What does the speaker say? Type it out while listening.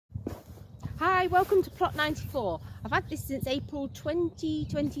Hi, welcome to plot 94. I've had this since April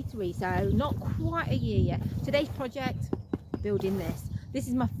 2023, so not quite a year yet. Today's project, building this. This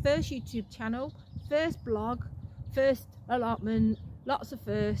is my first YouTube channel, first blog, first allotment, lots of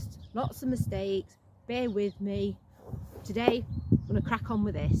firsts, lots of mistakes. Bear with me. Today, I'm going to crack on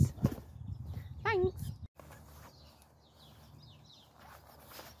with this. Thanks.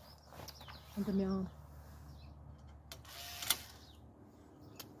 Under my arm.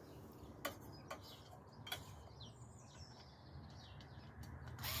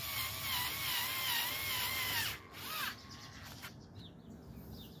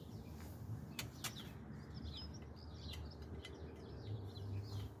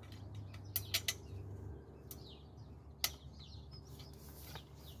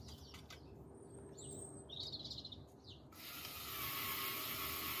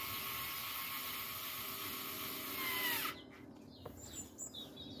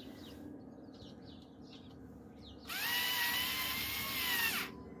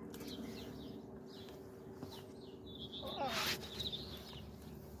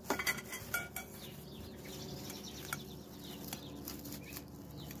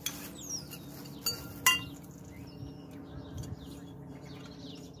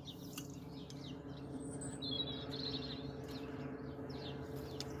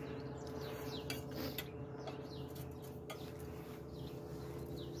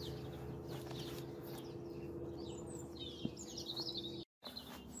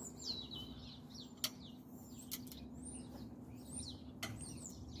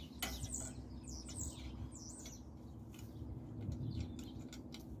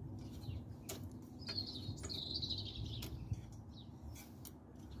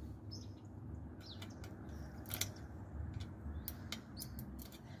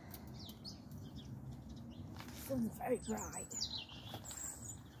 Sun's very bright.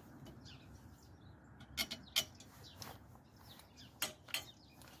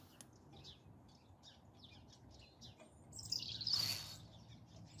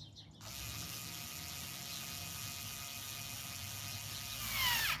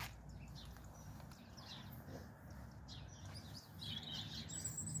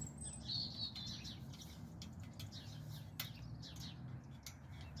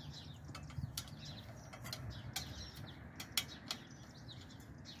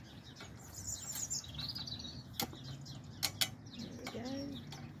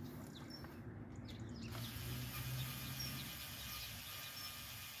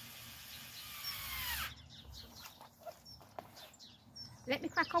 Let me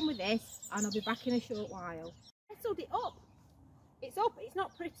crack on with this and I'll be back in a short while. I settled it up. It's up, it's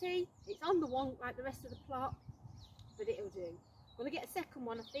not pretty, it's on the one like the rest of the plot, but it'll do. I'm going to get a second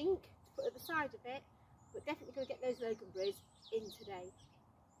one I think to put at the side of it, but definitely going to get those loganberries in today.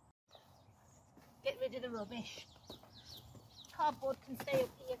 Get rid of the rubbish. Cardboard can stay up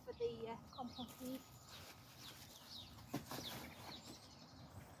here for the compost heap.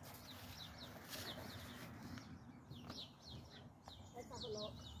 Have a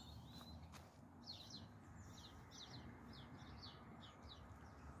look.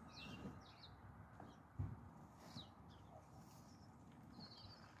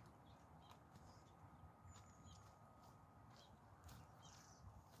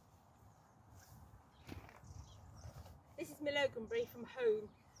 This is my loganberry from home.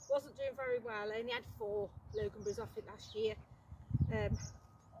 Wasn't doing very well. I only had 4 loganberries off it last year. So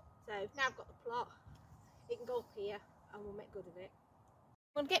now I've got the plot. It can go up here and we'll make good of it.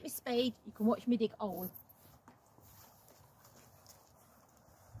 I'm going to get my spade, you can watch me dig a hole.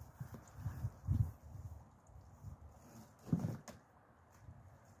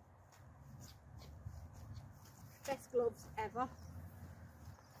 Best gloves ever.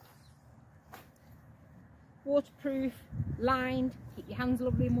 Waterproof, lined, keep your hands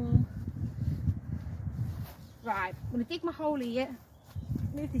lovely and warm. Right, I'm going to dig my hole here,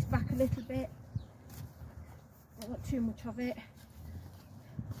 move this back a little bit, don't want too much of it.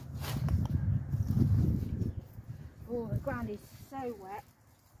 Oh, the ground is so wet.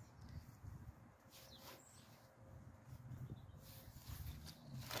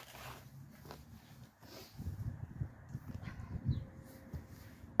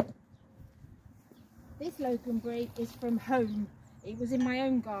 This loganberry is from home. It was in my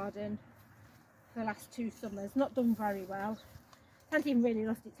own garden for the last 2 summers. Not done very well. Hasn't even really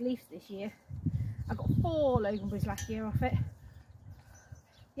lost its leaves this year. I got 4 loganberries last year off it.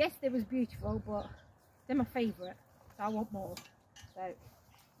 Yes, they was beautiful, but they're my favourite. I want more, so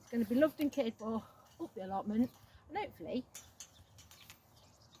it's going to be loved and cared for up the allotment, and hopefully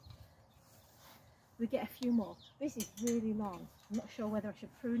we get a few more. This is really long. I'm not sure whether I should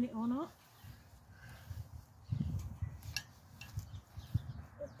prune it or not.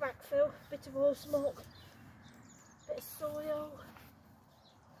 backfill, bit of horse muck, bit of soil.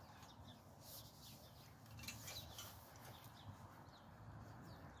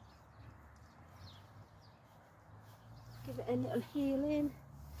 Give it a little healing.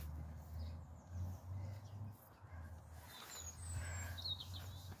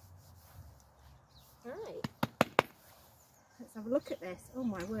 Right, let's have a look at this. Oh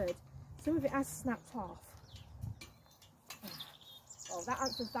my word, some of it has snapped off. Well, that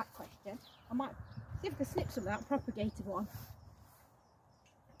answers that question. I might see if I can snip some of that propagated one.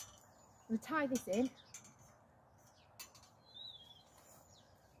 I'm going to tie this in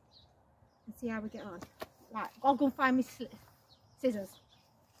and see how we get on. Right, I'll go and find my scissors.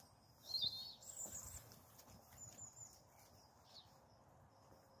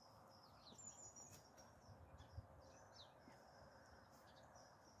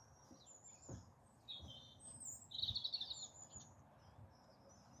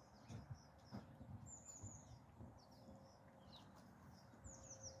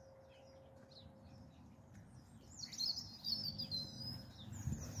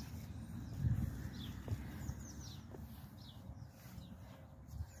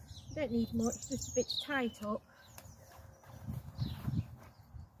 Don't need much, just a bit to tie it up.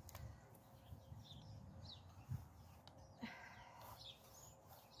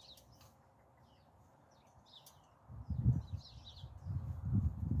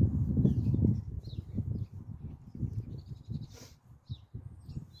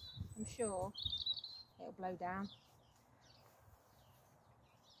 I'm sure it'll blow down.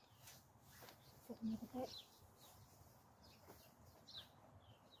 Put another bit.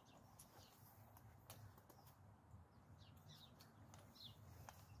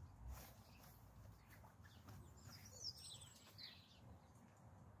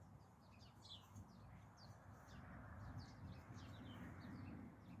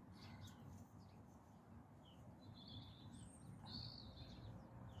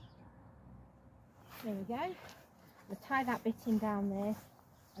 There we go. We'll tie that bit in down there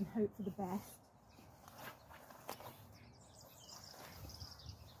and hope for the best.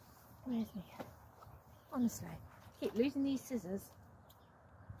 Where's me? Honestly, I keep losing these scissors.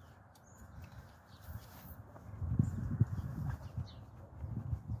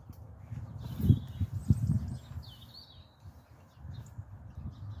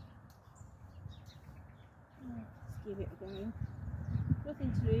 Let's give it a go.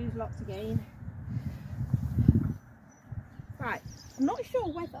 Nothing to lose, lots to gain. Right, I'm not sure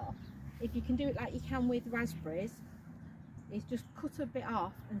whether, if you can do it like you can with raspberries, is just cut a bit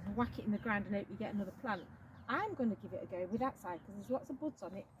off and whack it in the ground and hope you get another plant. I'm going to give it a go with that side because there's lots of buds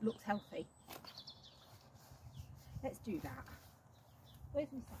on it, looks healthy. Let's do that. Where's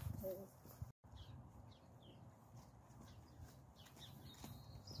my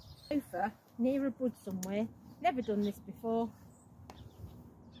secateurs? Sofa, near a bud somewhere, never done this before.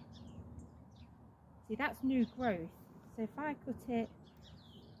 See, that's new growth. So if I cut it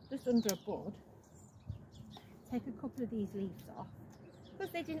just under a bud, take a couple of these leaves off,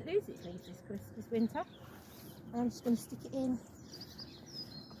 because they didn't lose its leaves this winter, and I'm just going to stick it in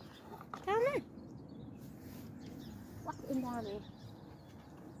down there. Whack it in down here.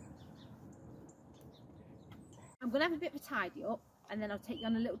 I'm going to have a bit of a tidy up, and then I'll take you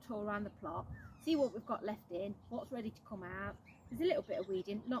on a little tour around the plot, see what we've got left in, what's ready to come out. There's a little bit of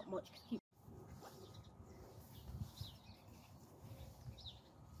weeding, not much, to keep.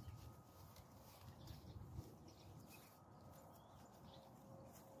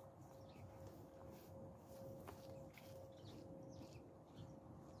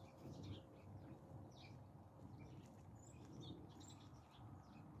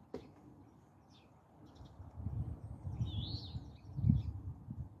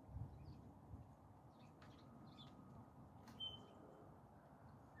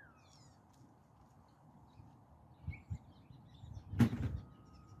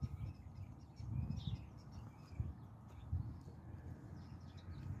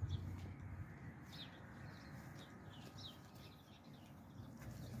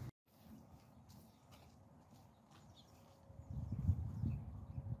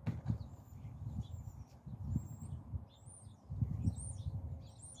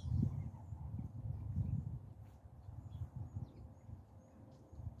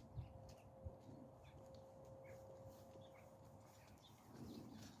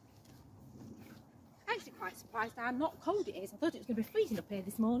 Actually quite surprised how not cold it is. I thought it was going to be freezing up here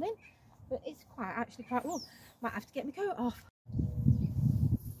this morning, but it's actually quite warm. Might have to get my coat off.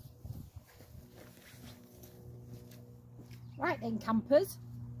 Right then, campers,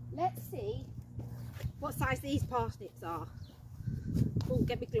 let's see what size these parsnips are. Oh,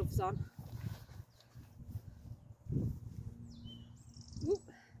 get my gloves on. Ooh.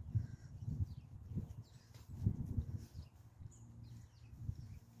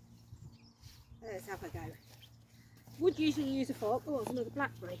 Let's have a go. Would usually use a fork. Oh, there's another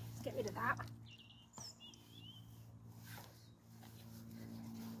blackberry. Let's get rid of that.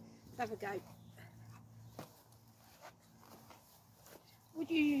 Let's have a go. Would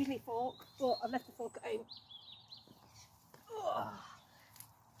you usually fork, but I've left the fork at home.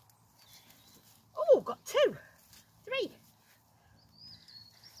 Oh, got 2, 3.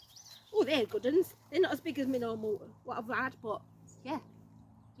 Oh, they're good ones. They're not as big as my normal what I've had, but yeah,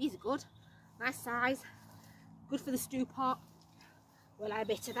 these are good. Nice size. Good for the stew pot. We'll add a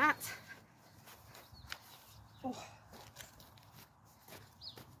bit of that. Oh.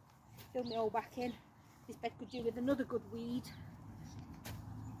 Fill my hole back in. This bed could do with another good weed.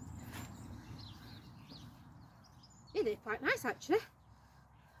 Yeah, they're quite nice actually.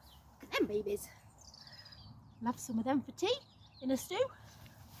 Look at them babies. I'll have some of them for tea in a stew.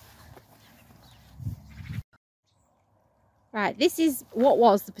 Right, this is what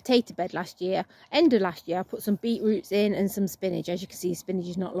was the potato bed last year. End of last year, I put some beetroots in and some spinach. As you can see, spinach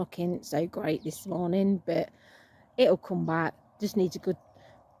is not looking so great this morning, but it'll come back. Just needs a good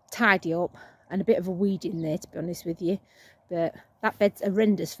tidy up and a bit of a weed in there, to be honest with you. But that bed's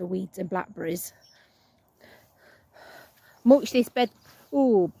horrendous for weeds and blackberries. Mulched this bed,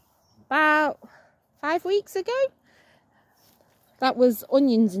 oh, about 5 weeks ago. That was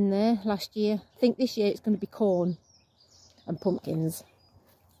onions in there last year. I think this year it's going to be corn and pumpkins.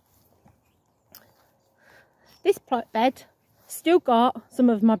 This bed still got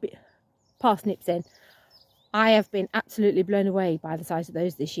some of my parsnips in. I have been absolutely blown away by the size of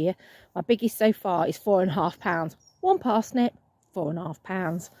those this year. My biggest so far is 4.5 pounds. One parsnip, 4.5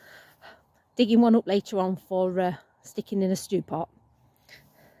 pounds. Digging one up later on for sticking in a stew pot.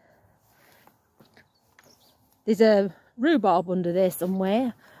 There's a rhubarb under there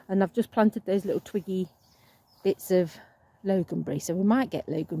somewhere, and I've just planted those little twiggy bits of loganberry, so we might get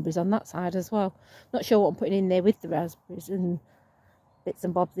loganberries on that side as well. Not sure what I'm putting in there with the raspberries and bits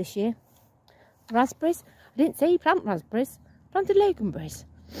and bobs this year. Raspberries? I didn't say plant raspberries, planted loganberries.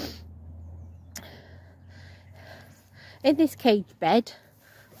 In this cage bed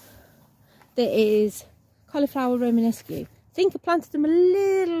there is cauliflower romanesque. I think I planted them a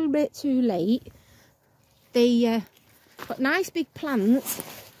little bit too late. They got nice big plants,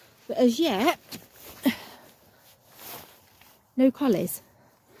 but as yet no collies.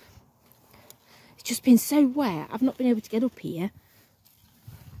 It's just been so wet, I've not been able to get up here.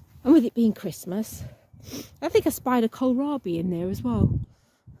 And with it being Christmas, I think I spied a kohlrabi in there as well.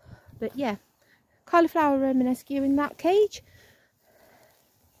 But yeah, cauliflower romanesque in that cage.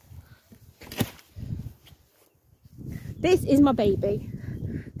 This is my baby.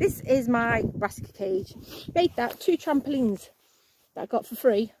 This is my brassica cage. Made that 2 trampolines that I got for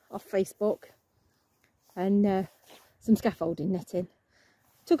free off Facebook. And some scaffolding netting.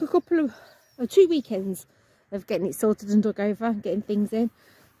 Took a couple of 2 weekends of getting it sorted and dug over, getting things in.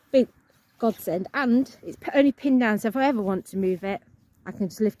 Big godsend, and it's only pinned down, so if I ever want to move it I can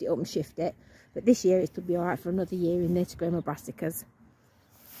just lift it up and shift it. But this year it'll be alright for another year in there to grow my brassicas.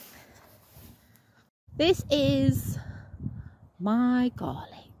 This is my garlic.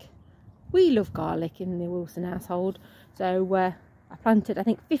 We love garlic in the Wilson household, so I planted I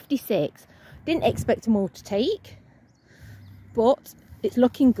think 56. Didn't expect them all to take, but it's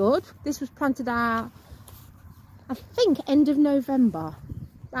looking good. This was planted out I think end of November,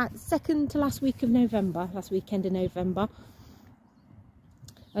 that second to last week of November, last weekend of November,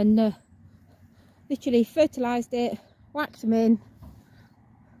 and literally fertilised it, whacked them in,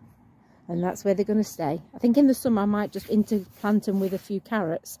 and that's where they're going to stay. I think in the summer I might just interplant them with a few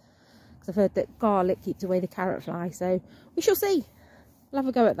carrots, because I've heard that garlic keeps away the carrot fly, so we shall see. We'll have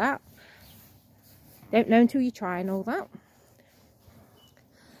a go at that. Don't know until you try and all that.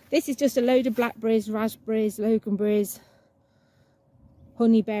 This is just a load of blackberries, raspberries, loganberries,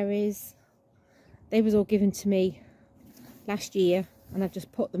 honeyberries. They was all given to me last year, and I've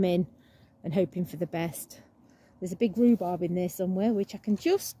just put them in and hoping for the best. There's a big rhubarb in there somewhere, which I can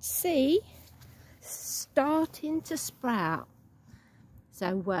just see starting to sprout.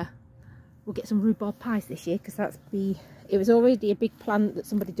 So we'll get some rhubarb pies this year, because it was already a big plant that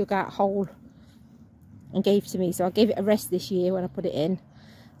somebody dug out a hole and gave to me, so I gave it a rest this year when I put it in.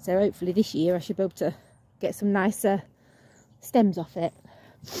 So hopefully this year I should be able to get some nicer stems off it.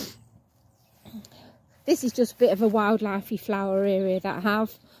 This is just a bit of a wildlifey flower area that I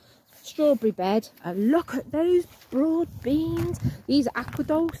have. Strawberry bed, and look at those broad beans. These are aqua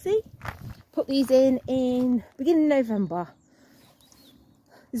dulce. Put these in beginning of November.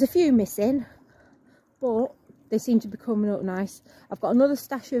 There's a few missing, but they seem to be coming up nice. I've got another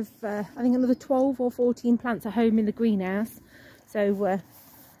stash of, I think another 12 or 14 plants at home in the greenhouse. So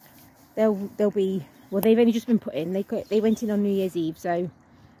they'll be, well, they've only just been put in. They went in on New Year's Eve, so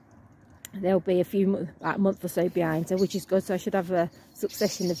they'll be like a month or so behind, so which is good. So I should have a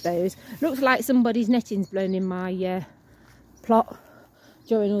succession of those. Looks like somebody's netting's blown in my plot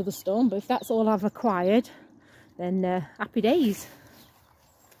during all the storm, but if that's all I've acquired, then happy days.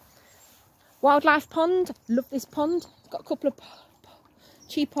 Wildlife pond, love this pond. It's got a couple of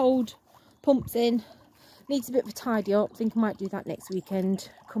cheap old pumps in. Needs a bit of a tidy up. I think I might do that next weekend.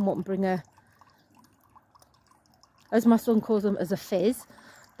 Come up and bring a, as my son calls them, as a fizz,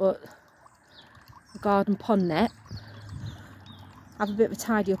 but a garden pond net. Have a bit of a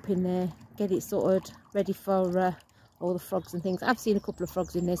tidy up in there. Get it sorted, ready for all the frogs and things. I've seen a couple of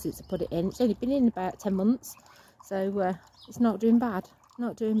frogs in there since I put it in. It's only been in about 10 months, so it's not doing bad.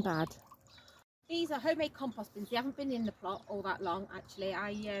 Not doing bad. These are homemade compost bins. They haven't been in the plot all that long, actually.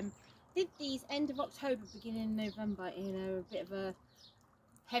 I did these end of October, beginning of November, in a bit of a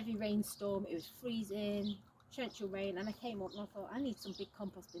heavy rainstorm. It was freezing, torrential rain, and I came up and I thought, I need some big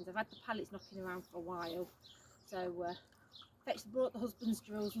compost bins. I've had the pallets knocking around for a while, so brought the husband's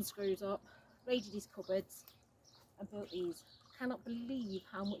drills and screws up, raided his cupboards, and built these. Cannot believe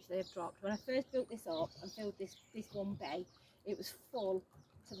how much they have dropped. When I first built this up and filled this one bay, it was full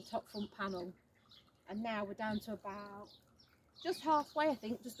to the top front panel. And now we're down to about just halfway, I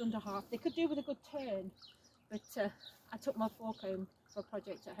think, just under half. They could do with a good turn, but I took my fork home for a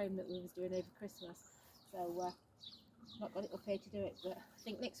project at home that we was doing over Christmas, so not got it up here to do it. But I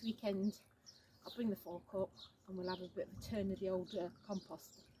think next weekend I'll bring the fork up and we'll have a bit of a turn of the old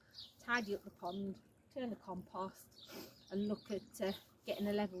compost, tidy up the pond, turn the compost, and look at getting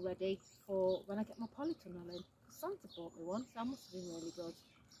a level ready for when I get my polytunnel in. Santa bought me one, so that must have been really good.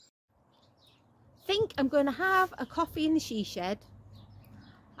 Think I'm going to have a coffee in the she shed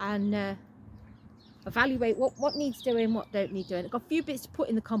and evaluate what needs doing, what don't need doing. I've got a few bits to put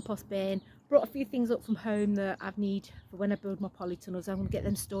in the compost bin, brought a few things up from home that I need for when I build my polytunnels. I'm going to get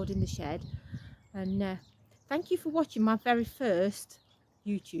them stored in the shed. And thank you for watching my very first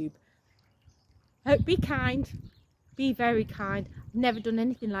YouTube. Hope, be kind, be very kind. I've never done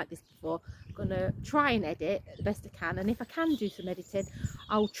anything like this before. I'm going to try and edit the best I can, and if I can do some editing,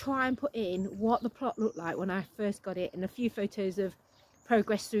 I'll try and put in what the plot looked like when I first got it, and a few photos of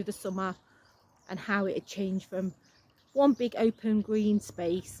progress through the summer and how it had changed from one big open green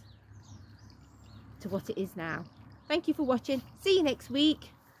space to what it is now. Thank you for watching. See you next week.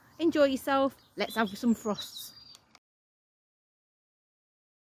 Enjoy yourself. Let's have some frosts.